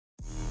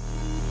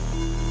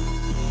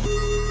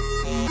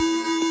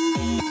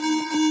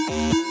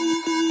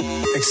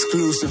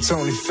Exclusive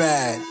Tony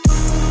Fad.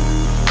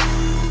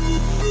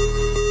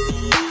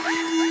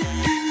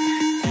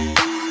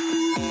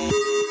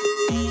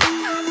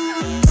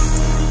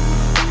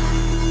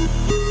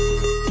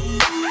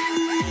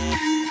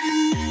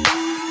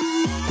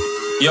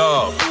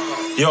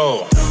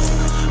 Yo,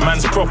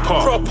 man's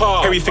proper.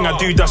 Everything I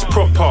do, that's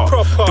proper.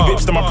 The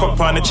whips, them are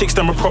proper, and the chicks,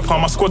 them are proper.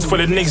 My squad's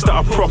full of niggas that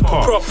are proper.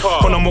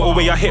 On the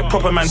motorway, I hit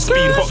proper man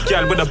speed. Hot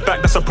gal with a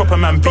back, that's a proper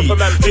man beat.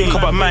 Drink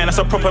about mine, that's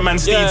a proper man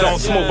steeds. I don't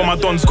smoke, but my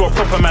don's got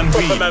proper man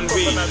weed.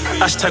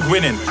 Hashtag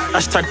winning,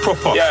 hashtag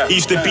proper. He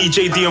used to be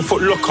JD and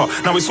Foot Locker.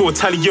 Now it's all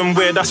Italian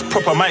wear, that's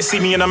proper. Might see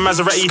me in a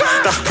Maserati,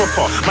 that's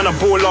proper. Man, a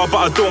baller, but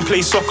I don't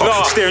play soccer.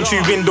 Staring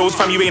through windows,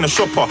 fam, you ain't a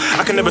shopper.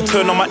 I can never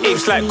turn on my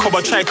apes like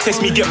cobber. Try to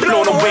test me, get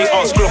blown away,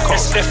 ask Glocker.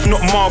 SF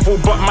not Marvel,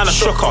 but man a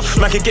shocker.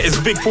 Man can get his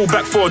big pull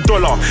back for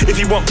 $1. If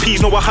you want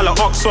peas, no Wahala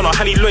ox on her.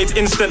 Hallie Lloyd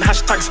instant,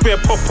 hashtag spare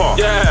popper.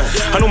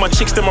 I know my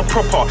chicks, them are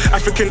proper.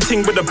 African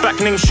ting with a back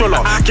name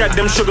Sholla. Gad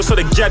them sugar, so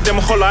they gad them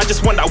holler. I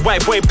just want that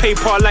white boy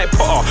paper like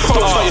Potter.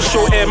 Don't start your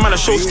show air, man a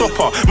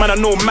showstopper. Man I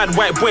know mad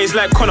white boys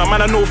like Connor.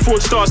 Man I know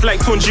fraud stars like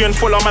Tunji and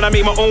Fuller. Man I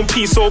make my own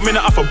piece, so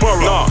minute off a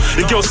borough.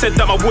 The girl said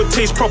that my wood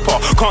tastes proper.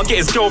 Can't get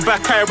his girl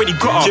back, I already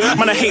got her.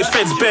 Man I hate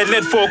feds, bare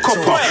lead for a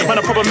copper. Man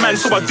a proper man,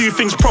 so I do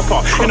things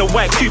proper. In a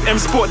white coupe, M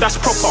Sport, that's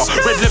proper.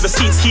 Red leather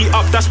seats, heat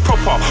up, that's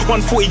proper.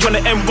 140 on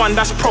the M1,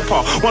 that's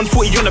proper.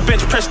 140 on the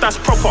bench press, that's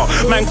proper.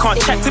 Man can't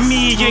chat to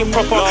me, he ain't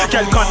proper.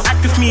 Gal can't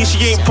act with me,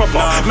 she ain't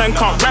proper. Man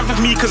can't rap with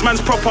me, cause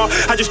man's proper.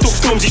 I just talk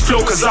Stormzy's flow,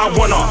 cause I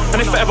wanna.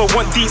 And if I ever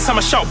want deets,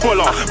 I'ma shout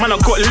baller. Man, I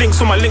got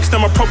links, on my links,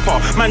 them are proper.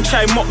 Man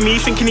try mock me,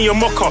 thinking he a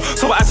mocker.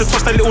 So I had to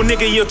toss that little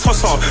nigga, he a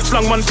tosser.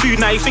 Slung one food,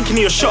 now he thinking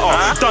he a shotter.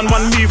 Done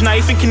one move, now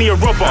he thinking he a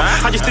robber.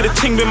 I just did a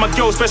ting with my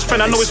girl's best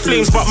friend, I know it's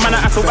flames, but man,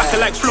 I have to whack it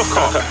like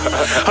Flocker.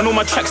 I know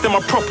my tracks, them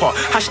are proper.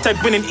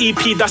 Hashtag winning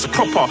EP, that's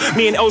proper.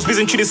 Me and Els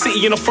whizzing through the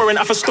city in a foreign.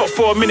 I have to stop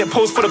for a minute,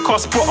 pose for the car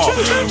spotter.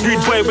 Rude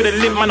boy with a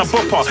limp, man, a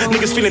bopper.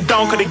 Niggas feeling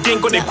down cause they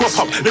ain't got their guap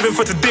up. Living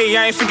for today,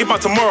 I ain't thinking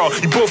about tomorrow.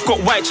 You both got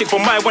white chick, for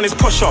my one is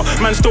posher.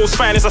 Man still's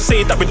fine as I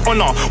say that with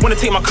honor. Wanna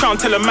take my crown,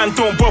 tell a man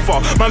don't bother.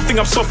 Man think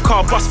I'm soft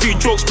car, bust few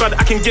jokes, blood.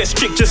 I can get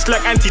strict just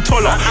like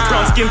anti-toller.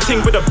 Brown skin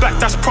ting with a back,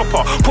 that's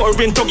proper. Put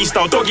her in doggy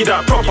style, doggy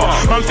that proper.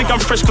 Man think I'm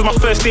fresh cause my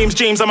first name's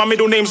James and my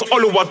middle name's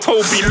Oluwa,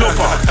 Toby,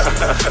 Lover.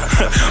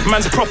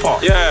 Man's proper.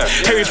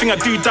 Everything I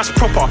do, that's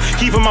proper.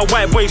 Even my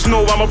white boys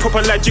know I'm a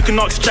proper lad. You can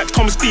ask Jack,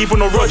 Tom, Steve, or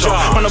Roger.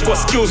 Man, I've got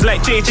skills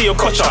like JJ or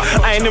Kocha.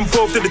 I ain't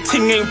involved in the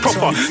ting ain't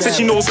proper. Said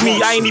she knows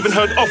me, I ain't even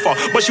heard of her.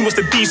 But she wants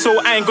to D, so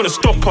I ain't gonna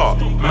stop her.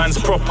 Man's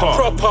proper.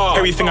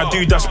 Everything I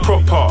do, that's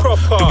proper.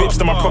 The whips,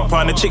 them are proper,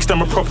 and the chicks,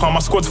 them are proper. My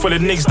squad's full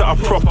of niggas that are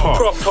proper.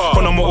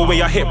 On the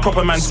motorway, I hit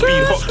proper man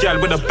speed. Hot gal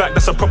with a back,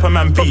 that's a proper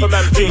man beat.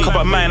 Drink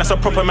about mine, that's a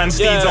proper man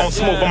steeds. I don't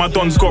smoke, but my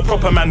don's got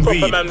proper man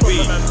weed.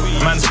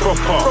 Man's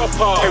proper.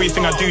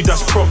 Everything I do,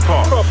 that's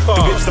proper.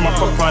 The whips, them are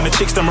proper, and the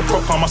chicks, them are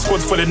proper. My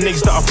squad's full of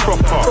niggas that are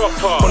proper.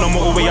 On the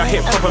motorway, I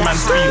hit proper man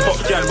speed. Hot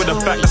gal with a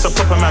back, that's a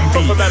proper man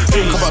beat.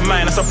 Drink about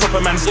mine, that's a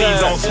proper man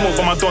steeds. I don't smoke,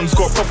 but my don's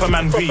got proper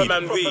man weed.